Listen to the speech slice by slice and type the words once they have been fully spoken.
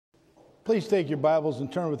Please take your Bibles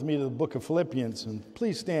and turn with me to the book of Philippians, and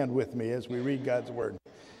please stand with me as we read God's Word.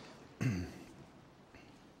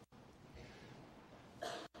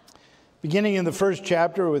 Beginning in the first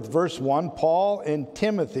chapter with verse 1, Paul and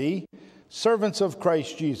Timothy, servants of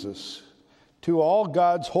Christ Jesus, to all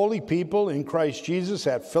God's holy people in Christ Jesus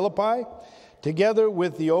at Philippi, together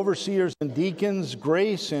with the overseers and deacons,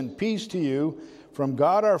 grace and peace to you from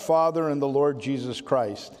God our Father and the Lord Jesus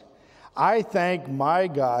Christ. I thank my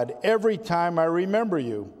God every time I remember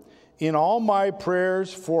you. In all my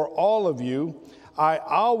prayers for all of you, I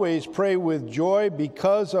always pray with joy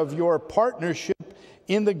because of your partnership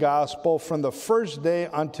in the gospel from the first day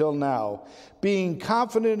until now, being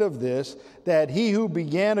confident of this, that he who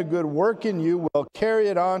began a good work in you will carry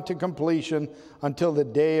it on to completion until the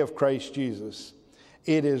day of Christ Jesus.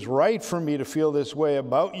 It is right for me to feel this way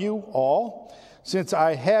about you all, since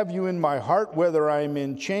I have you in my heart, whether I am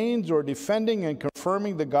in chains or defending and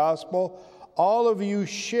confirming the gospel, all of you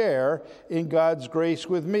share in God's grace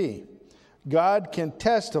with me. God can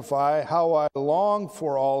testify how I long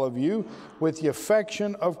for all of you with the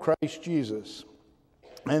affection of Christ Jesus.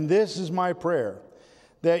 And this is my prayer,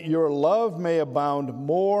 that your love may abound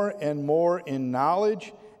more and more in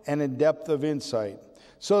knowledge and in depth of insight,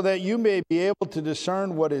 so that you may be able to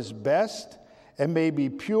discern what is best and may be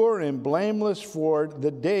pure and blameless for the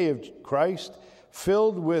day of Christ,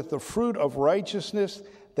 filled with the fruit of righteousness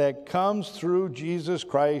that comes through Jesus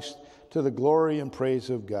Christ to the glory and praise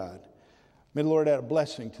of God. May the Lord add a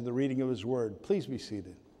blessing to the reading of his word. Please be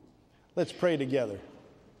seated. Let's pray together.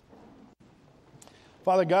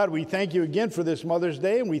 Father God, we thank you again for this Mother's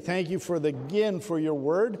Day, and we thank you for your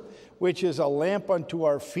word, which is a lamp unto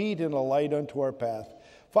our feet and a light unto our path.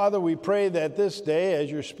 Father, we pray that this day, as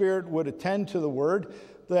your Spirit would attend to the word,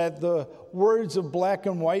 that the words of black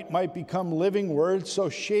and white might become living words, so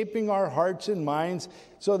shaping our hearts and minds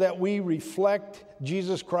so that we reflect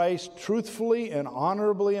Jesus Christ truthfully and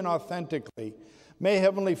honorably and authentically. May,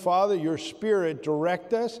 Heavenly Father, your Spirit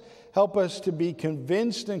direct us, help us to be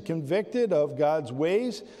convinced and convicted of God's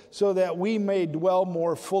ways so that we may dwell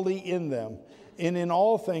more fully in them. And in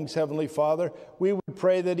all things, Heavenly Father, we would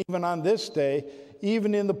pray that even on this day,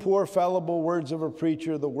 even in the poor fallible words of a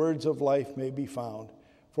preacher, the words of life may be found.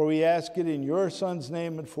 For we ask it in your Son's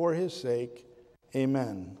name and for his sake.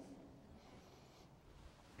 Amen.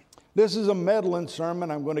 This is a meddling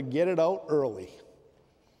sermon. I'm going to get it out early.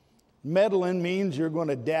 Meddling means you're going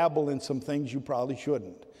to dabble in some things you probably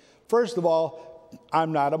shouldn't. First of all,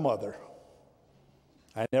 I'm not a mother.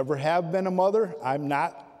 I never have been a mother. I'm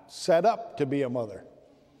not set up to be a mother.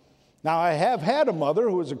 Now, I have had a mother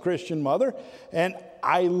who was a Christian mother, and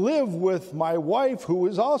I live with my wife who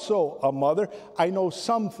is also a mother. I know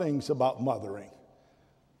some things about mothering,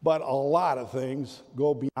 but a lot of things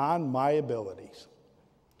go beyond my abilities.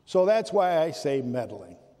 So that's why I say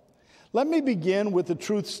meddling. Let me begin with the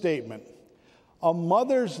truth statement. A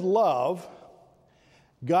mother's love,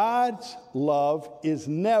 God's love, is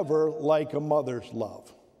never like a mother's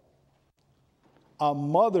love. A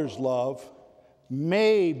mother's love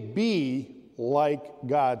may be like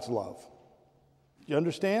God's love. You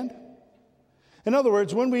understand? In other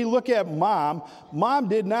words, when we look at mom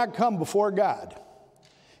did not come before God.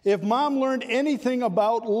 If mom learned anything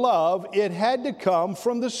about love, it had to come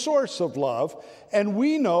from the source of love, and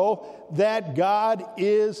we know that God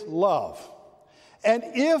is love. And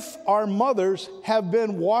if our mothers have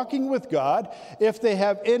been walking with God, if they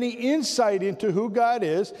have any insight into who God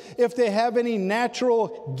is, if they have any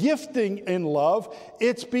natural gifting in love,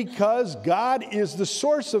 it's because God is the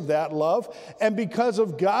source of that love, and because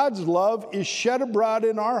of God's love is shed abroad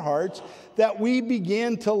in our hearts that we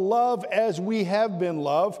begin to love as we have been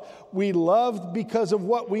loved. We love because of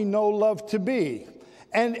what we know love to be.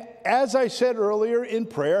 And as I said earlier in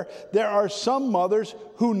prayer, there are some mothers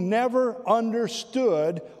who never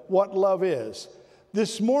understood what love is.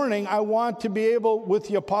 This morning, I want to be able, with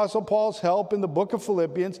the Apostle Paul's help in the book of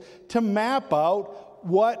Philippians, to map out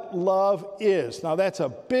what love is. Now, that's a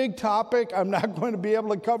big topic. I'm not going to be able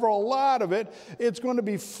to cover a lot of it. It's going to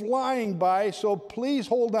be flying by, so please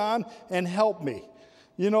hold on and help me.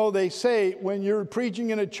 You know, they say when you're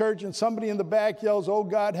preaching in a church and somebody in the back yells, "Oh,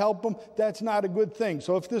 God, help them," that's not a good thing.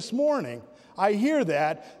 So if this morning I hear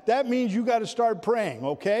that, that means you got to start praying,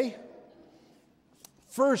 okay?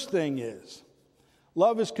 First thing is,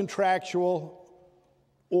 love is contractual,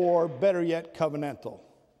 or better yet, covenantal.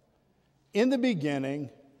 In the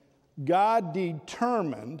beginning, God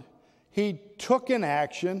determined, he took an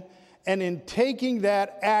action, and in taking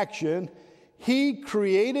that action, he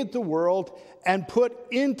created the world and put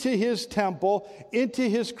into his temple, into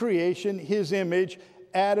his creation, his image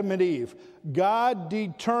Adam and Eve. God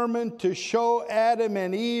determined to show Adam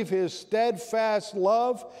and Eve his steadfast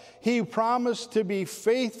love. He promised to be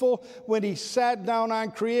faithful when he sat down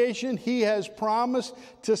on creation. He has promised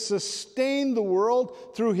to sustain the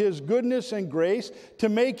world through his goodness and grace, to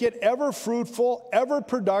make it ever fruitful, ever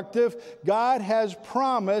productive. God has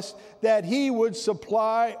promised that he would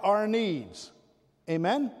supply our needs.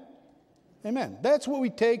 Amen? Amen. That's what we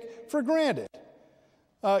take for granted.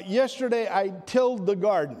 Yesterday, I tilled the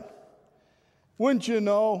garden. Wouldn't you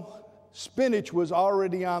know, spinach was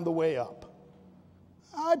already on the way up.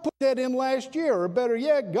 I put that in last year, or better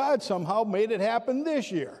yet, God somehow made it happen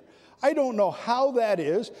this year. I don't know how that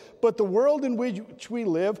is, but the world in which we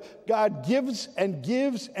live, God gives and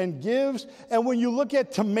gives and gives. And when you look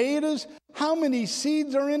at tomatoes, how many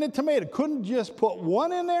seeds are in a tomato? Couldn't just put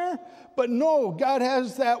one in there? But no, God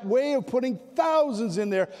has that way of putting thousands in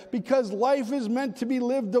there because life is meant to be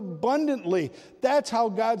lived abundantly. That's how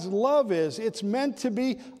God's love is. It's meant to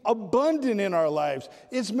be abundant in our lives.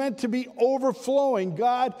 It's meant to be overflowing.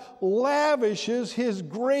 God lavishes his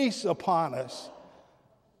grace upon us.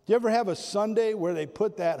 Do you ever have a sundae where they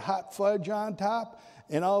put that hot fudge on top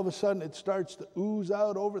and all of a sudden it starts to ooze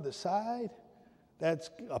out over the side? That's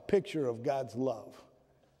a picture of God's love.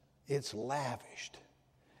 It's lavished.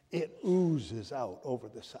 It oozes out over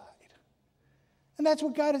the side. And that's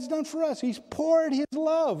what God has done for us. He's poured his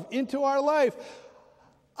love into our life.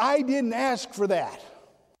 I didn't ask for that.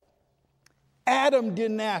 Adam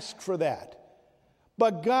didn't ask for that.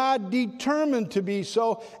 But God determined to be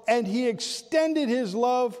so, and he extended his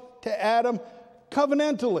love to Adam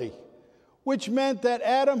covenantally, which meant that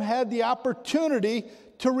Adam had the opportunity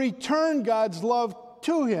to return God's love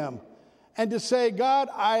to him and to say, God,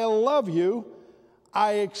 I love you.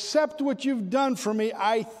 I accept what you've done for me.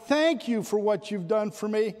 I thank you for what you've done for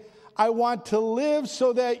me. I want to live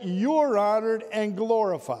so that you're honored and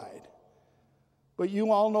glorified. But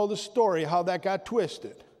you all know the story, how that got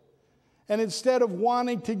twisted. And instead of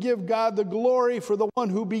wanting to give God the glory for the one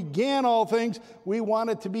who began all things, we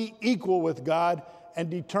wanted to be equal with God and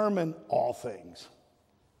determine all things.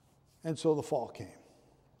 And so the fall came.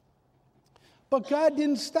 But God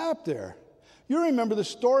didn't stop there. You remember the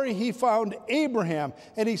story. He found Abraham,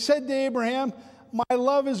 and he said to Abraham, my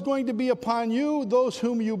love is going to be upon you. Those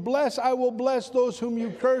whom you bless, I will bless. Those whom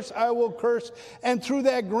you curse, I will curse. And through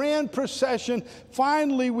that grand procession,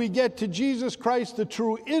 finally we get to Jesus Christ, the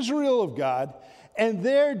true Israel of God. And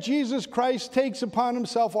there Jesus Christ takes upon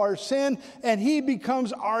himself our sin, and he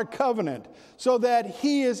becomes our covenant, so that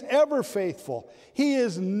he is ever faithful. He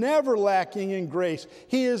is never lacking in grace.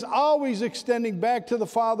 He is always extending back to the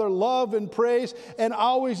Father love and praise, and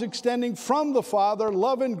always extending from the Father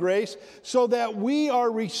love and grace, so that we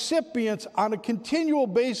are recipients on a continual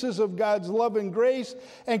basis of God's love and grace.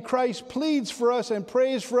 And Christ pleads for us and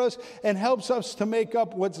prays for us and helps us to make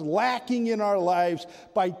up what's lacking in our lives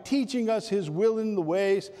by teaching us his will in the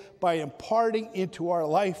ways, by imparting into our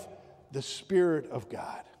life the Spirit of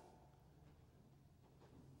God.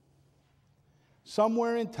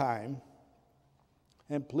 Somewhere in time,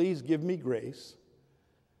 and please give me grace,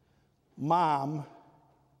 Mom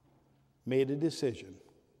made a decision.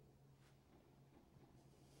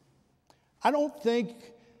 I don't think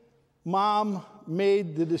Mom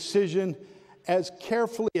made the decision as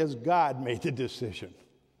carefully as God made the decision.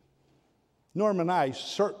 Norm and I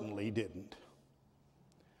certainly didn't.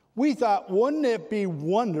 We thought, wouldn't it be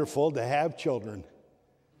wonderful to have children?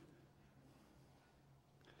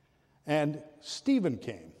 And Stephen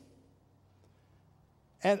came.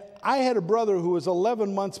 And I had a brother who was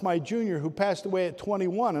 11 months my junior who passed away at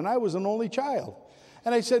 21, and I was an only child.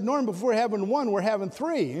 And I said, Norm, if we're having one, we're having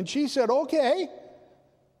three. And she said, okay.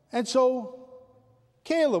 And so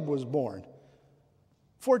Caleb was born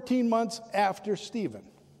 14 months after Stephen.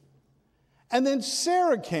 And then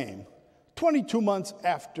Sarah came 22 months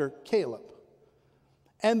after Caleb.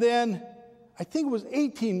 And then I think it was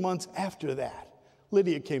 18 months after that,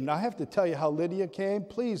 Lydia came. Now, I have to tell you how Lydia came.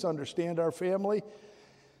 Please understand our family.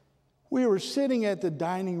 We were sitting at the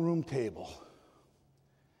dining room table,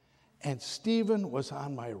 and Stephen was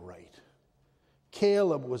on my right.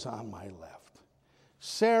 Caleb was on my left.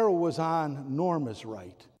 Sarah was on Norma's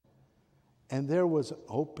right. And there was an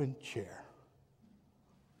open chair.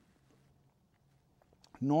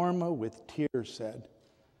 Norma, with tears, said,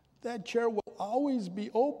 that chair will always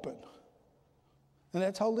be open. And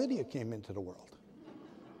that's how Lydia came into the world.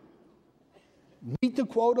 Meet the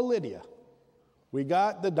quote of Lydia. We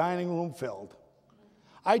got the dining room filled.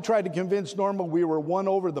 I tried to convince Norma we were one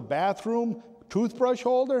over the bathroom toothbrush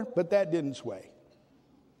holder, but that didn't sway.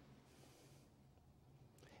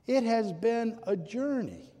 It has been a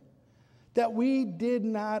journey that we did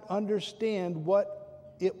not understand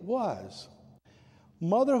what it was.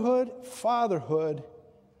 Motherhood, fatherhood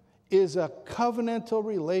is a covenantal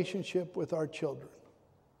relationship with our children.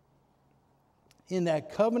 In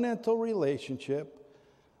that covenantal relationship,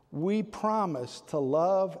 we promise to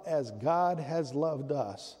love as God has loved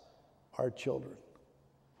us, our children.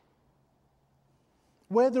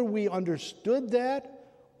 Whether we understood that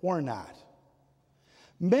or not.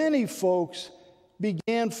 Many folks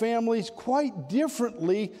began families quite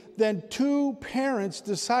differently than two parents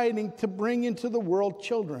deciding to bring into the world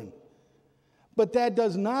children. But that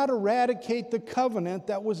does not eradicate the covenant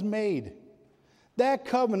that was made. That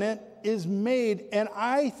covenant is made, and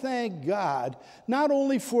I thank God not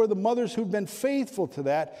only for the mothers who've been faithful to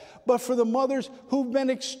that, but for the mothers who've been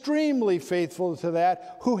extremely faithful to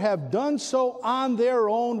that, who have done so on their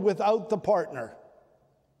own without the partner.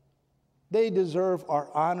 They deserve our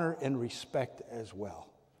honor and respect as well.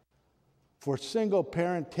 For single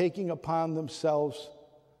parent taking upon themselves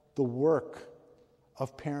the work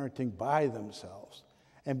of parenting by themselves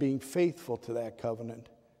and being faithful to that covenant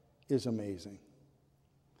is amazing.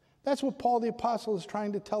 That's what Paul the Apostle is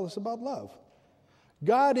trying to tell us about love.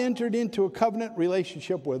 God entered into a covenant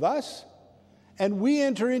relationship with us, and we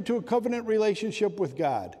enter into a covenant relationship with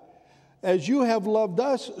God. As you have loved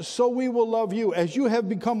us, so we will love you. As you have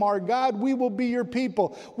become our God, we will be your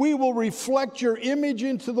people. We will reflect your image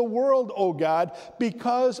into the world, O God.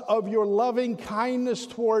 Because of your loving kindness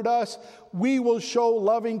toward us, we will show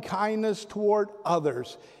loving kindness toward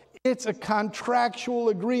others. It's a contractual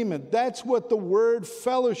agreement. That's what the word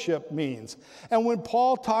fellowship means. And when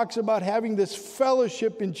Paul talks about having this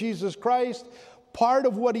fellowship in Jesus Christ, part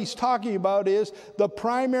of what he's talking about is the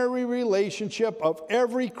primary relationship of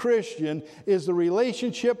every Christian is the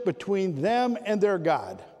relationship between them and their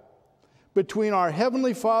God, between our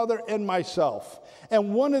Heavenly Father and myself.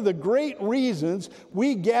 And one of the great reasons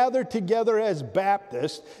we gather together as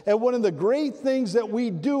Baptists, and one of the great things that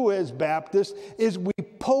we do as Baptists, is we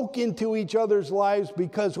poke into each other's lives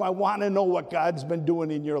because I want to know what God's been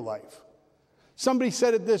doing in your life. Somebody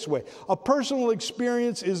said it this way: a personal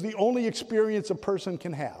experience is the only experience a person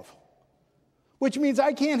can have. Which means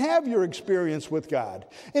I can't have your experience with God.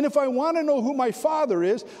 And if I want to know who my Father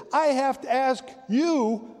is, I have to ask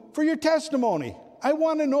you for your testimony. I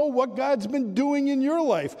want to know what God's been doing in your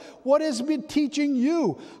life. What has been teaching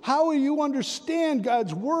you? How do you understand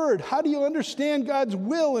God's word? How do you understand God's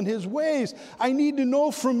will and his ways? I need to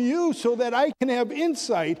know from you so that I can have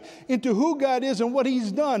insight into who God is and what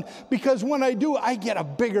he's done. Because when I do, I get a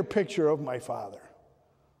bigger picture of my Father.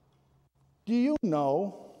 Do you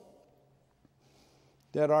know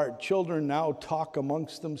that our children now talk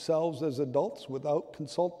amongst themselves as adults without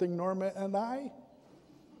consulting Norma and I?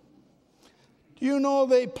 Do you know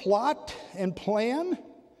they plot and plan?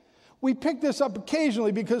 We pick this up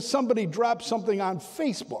occasionally because somebody drops something on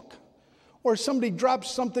Facebook or somebody drops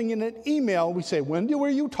something in an email. We say, when were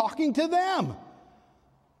you talking to them?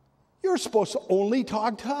 You're supposed to only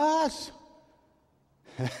talk to us.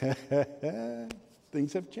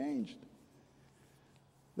 Things have changed.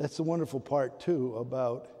 That's the wonderful part, too,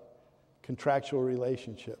 about contractual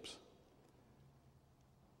relationships.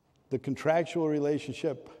 The contractual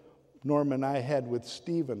relationship Norma and I had with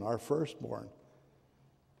Stephen, our firstborn,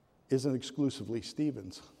 isn't exclusively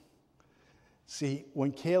Stephen's. See,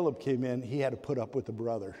 when Caleb came in, he had to put up with the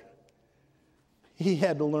brother. He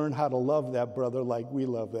had to learn how to love that brother like we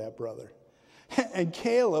love that brother. And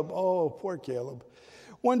Caleb, oh, poor Caleb.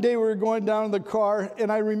 One day we were going down in the car,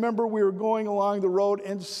 and I remember we were going along the road,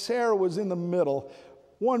 and Sarah was in the middle.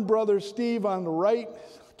 One brother, Steve, on the right,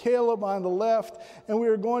 Caleb on the left, and we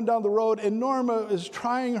were going down the road, and Norma is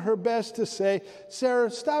trying her best to say, Sarah,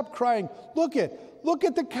 stop crying. Look at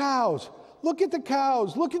the cows. Look at the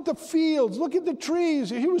cows. Look at the fields. Look at the trees.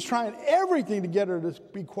 He was trying everything to get her to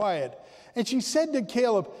be quiet. And she said to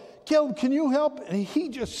Caleb, can you help? And he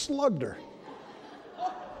just slugged her.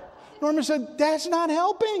 Norma said, that's not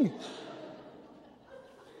helping.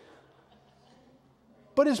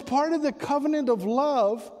 But as part of the covenant of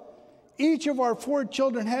love, each of our 4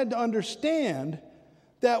 children had to understand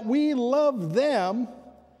that we love them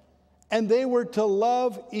and they were to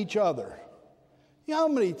love each other. You know how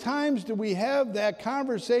many times do we have that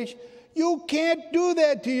conversation? You can't do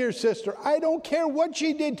that to your sister. I don't care what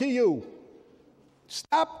she did to you.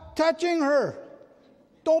 Stop touching her.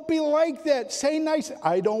 Don't be like that. Say nice.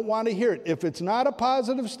 I don't want to hear it. If it's not a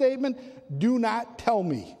positive statement, do not tell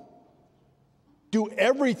me. Do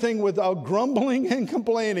everything without grumbling and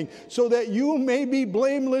complaining, so that you may be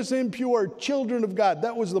blameless and pure, children of God.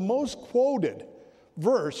 That was the most quoted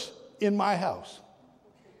verse in my house.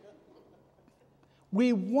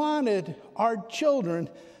 We wanted our children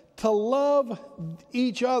to love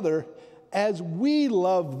each other as we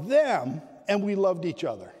loved them and we loved each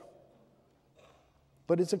other.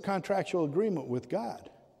 But it's a contractual agreement with God.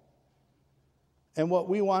 And what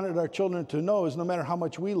we wanted our children to know is no matter how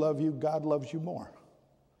much we love you, God loves you more.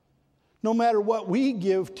 No matter what we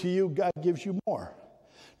give to you, God gives you more.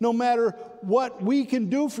 No matter what we can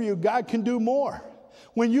do for you, God can do more.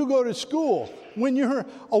 When you go to school, when you're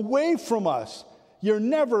away from us, you're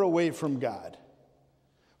never away from God.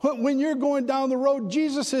 When you're going down the road,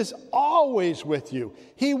 Jesus is always with you.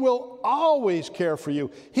 He will always care for you.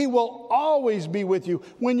 He will always be with you.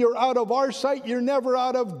 When you're out of our sight, you're never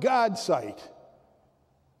out of God's sight.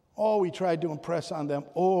 Oh, we tried to impress on them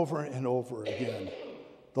over and over again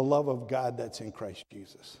the love of God that's in Christ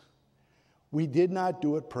Jesus. We did not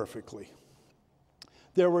do it perfectly.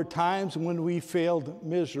 There were times when we failed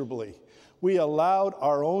miserably. We allowed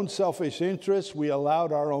our own selfish interests, we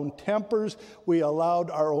allowed our own tempers, we allowed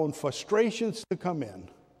our own frustrations to come in.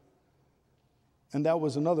 And that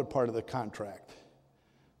was another part of the contract.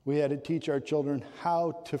 We had to teach our children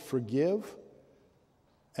how to forgive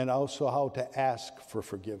and also how to ask for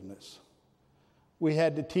forgiveness. We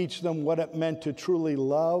had to teach them what it meant to truly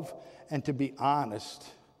love and to be honest.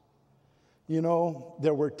 You know,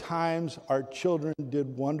 there were times our children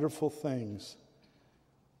did wonderful things.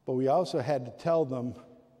 But we also had to tell them,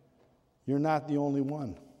 you're not the only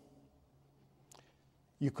one.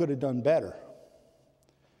 You could have done better.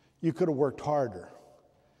 You could have worked harder.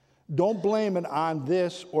 Don't blame it on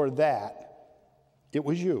this or that. It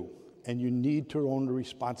was you, and you need to own the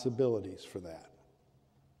responsibilities for that.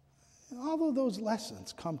 And all of those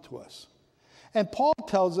lessons come to us. And Paul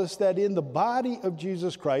tells us that in the body of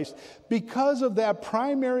Jesus Christ, because of that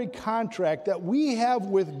primary contract that we have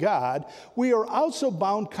with God, we are also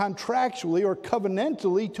bound contractually or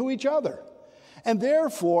covenantally to each other. And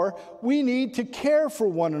therefore, we need to care for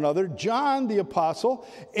one another. John the Apostle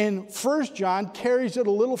in 1 John carries it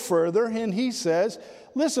a little further, and he says,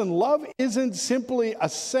 listen, love isn't simply a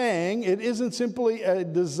saying, it isn't simply a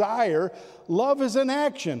desire. Love is an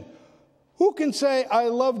action. Who can say, I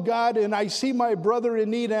love God and I see my brother in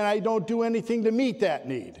need and I don't do anything to meet that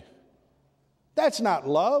need? That's not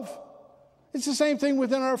love. It's the same thing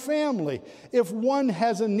within our family. If one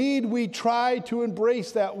has a need, we try to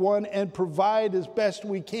embrace that one and provide as best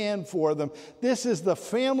we can for them. This is the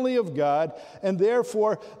family of God, and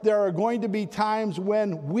therefore there are going to be times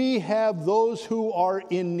when we have those who are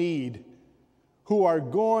in need, who are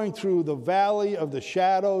going through the valley of the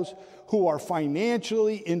shadows, who are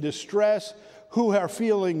financially in distress, who are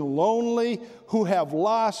feeling lonely, who have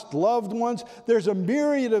lost loved ones. There's a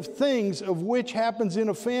myriad of things of which happens in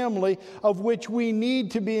a family of which we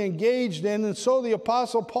need to be engaged in. And so the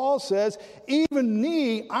Apostle Paul says, even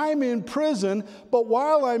me, I'm in prison, but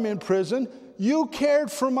while I'm in prison, you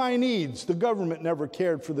cared for my needs. The government never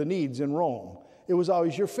cared for the needs in Rome. It was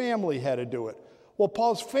always your family had to do it. Well,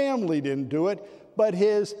 Paul's family didn't do it, but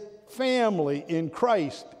his family in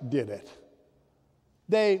Christ did it.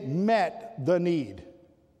 They met the need.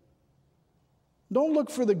 Don't look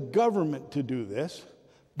for the government to do this.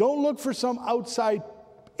 Don't look for some outside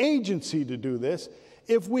agency to do this.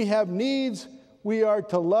 If we have needs, we are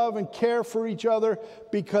to love and care for each other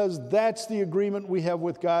because that's the agreement we have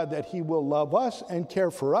with God, that He will love us and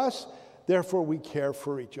care for us. Therefore, we care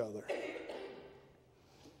for each other.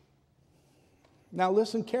 Now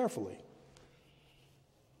listen carefully.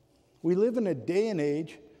 We live in a day and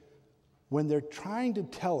age when they're trying to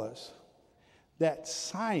tell us that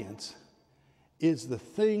science is the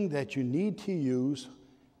thing that you need to use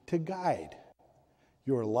to guide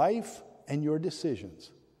your life and your decisions.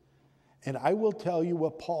 And I will tell you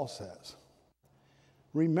what Paul says.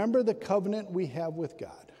 Remember the covenant we have with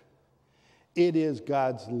God. It is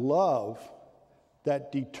God's love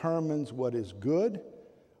that determines what is good,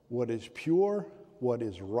 what is pure, what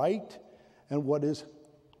is right, and what is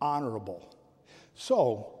honorable.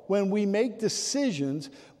 So, when we make decisions,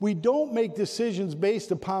 we don't make decisions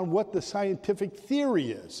based upon what the scientific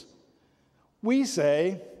theory is. We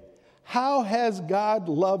say, how has God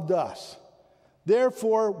loved us?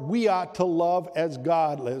 Therefore, we ought to love as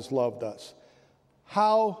God has loved us.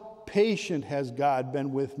 How patient has God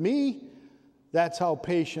been with me? That's how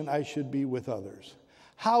patient I should be with others.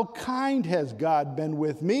 How kind has God been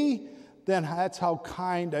with me? Then that's how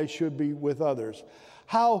kind I should be with others.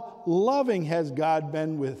 How loving has God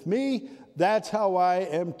been with me? That's how I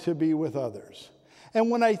am to be with others.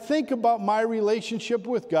 And when I think about my relationship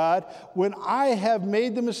with God, when I have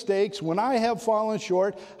made the mistakes, when I have fallen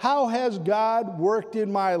short, how has God worked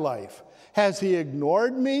in my life? Has he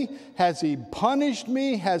ignored me? Has he punished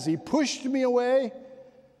me? Has he pushed me away?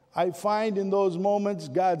 I find in those moments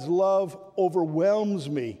God's love overwhelms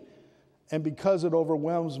me. And because it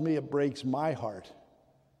overwhelms me, it breaks my heart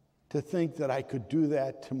to think that I could do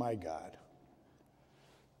that to my God.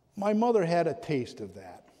 My mother had a taste of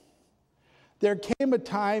that. There came a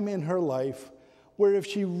time in her life where if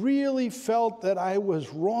she really felt that I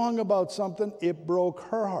was wrong about something, it broke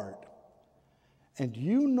her heart. And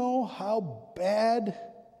you know how bad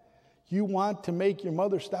you want to make your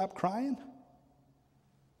mother stop crying?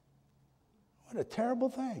 What a terrible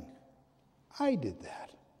thing. I did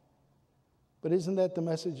that. But isn't that the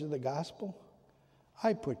message of the gospel?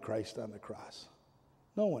 I put Christ on the cross.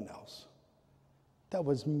 No one else. That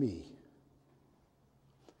was me.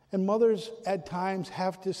 And mothers at times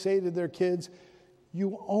have to say to their kids,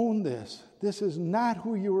 you own this. This is not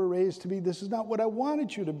who you were raised to be. This is not what I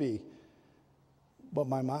wanted you to be. But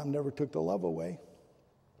my mom never took the love away.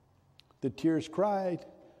 The tears cried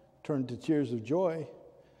turned to tears of joy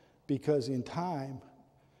because in time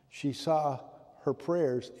she saw her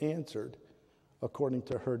prayers answered according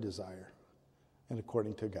to her desire and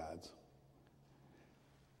according to God's.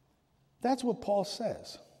 That's what Paul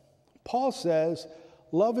says. Paul says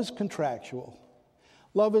love is contractual.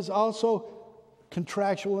 Love is also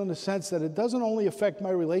contractual in the sense that it doesn't only affect my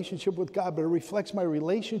relationship with God, but it reflects my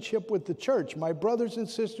relationship with the church, my brothers and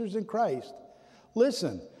sisters in Christ.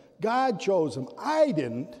 Listen, God chose them. I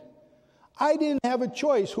didn't. I didn't have a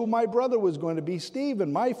choice who my brother was going to be,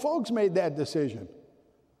 Stephen. My folks made that decision.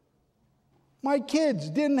 My kids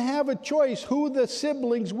didn't have a choice who the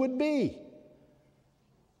siblings would be.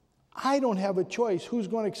 I don't have a choice who's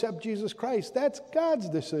going to accept Jesus Christ. That's God's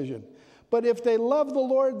decision. But if they love the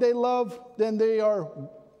Lord, then they are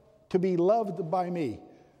to be loved by me.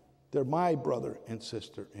 They're my brother and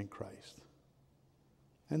sister in Christ.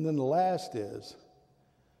 And then the last is,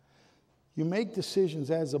 you make decisions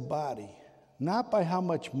as a body, not by how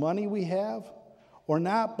much money we have, or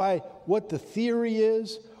not by what the theory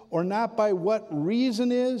is, or not by what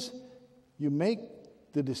reason is. You make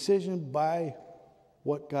the decision by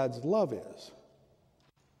what God's love is.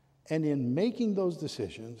 And in making those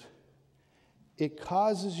decisions, it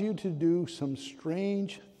causes you to do some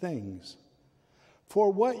strange things.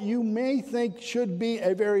 For what you may think should be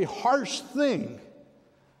a very harsh thing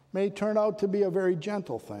may turn out to be a very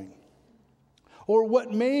gentle thing. Or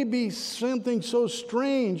what may be something so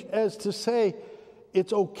strange as to say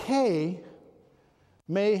it's okay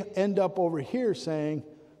may end up over here saying,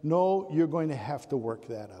 no, you're going to have to work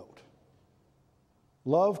that out.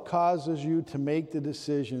 Love causes you to make the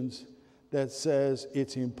decisions that says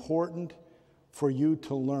it's important for you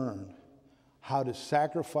to learn how to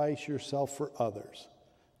sacrifice yourself for others,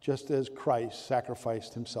 just as Christ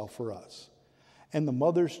sacrificed himself for us. And the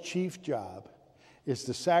mother's chief job is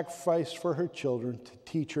to sacrifice for her children, to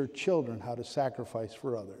teach her children how to sacrifice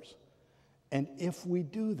for others. And if we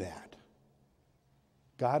do that,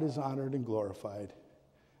 God is honored and glorified,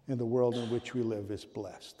 and the world in which we live is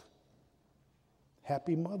blessed.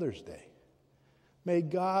 Happy Mother's Day. May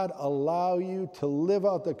God allow you to live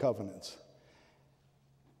out the covenants.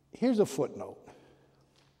 Here's a footnote.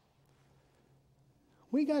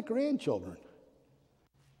 We got grandchildren.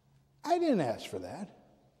 I didn't ask for that.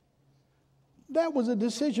 That was a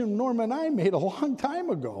decision Norma and I made a long time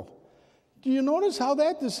ago. Do you notice how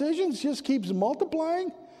that decision just keeps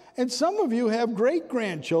multiplying? And some of you have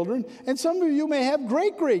great-grandchildren, and some of you may have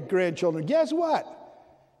great-great-grandchildren. Guess what?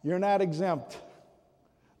 You're not exempt.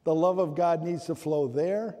 The love of God needs to flow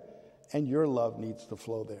there, and your love needs to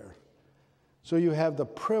flow there. So you have the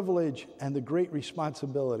privilege and the great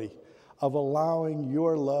responsibility of allowing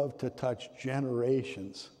your love to touch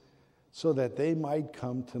generations so that they might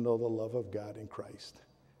come to know the love of God in Christ.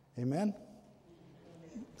 Amen?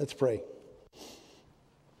 Let's pray.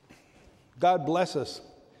 God bless us.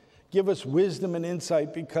 Give us wisdom and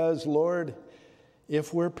insight because, Lord,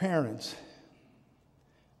 if we're parents,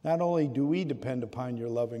 not only do we depend upon your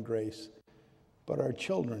love and grace, but our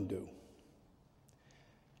children do.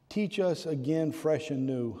 Teach us again, fresh and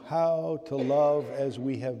new, how to love as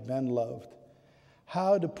we have been loved,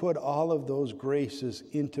 how to put all of those graces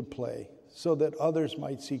into play so that others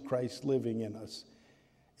might see Christ living in us,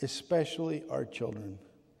 especially our children.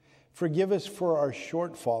 Forgive us for our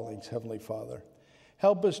shortfallings, Heavenly Father.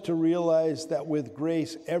 Help us to realize that with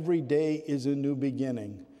grace, every day is a new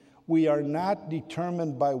beginning. We are not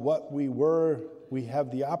determined by what we were. We have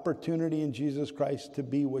the opportunity in Jesus Christ to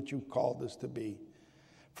be what you called us to be.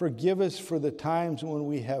 Forgive us for the times when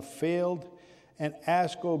we have failed, and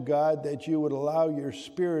ask, oh God, that you would allow your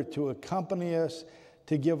Spirit to accompany us,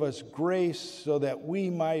 to give us grace so that we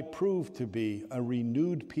might prove to be a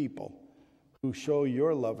renewed people who show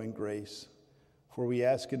your love and grace. For we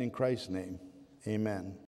ask it in Christ's name. Amen.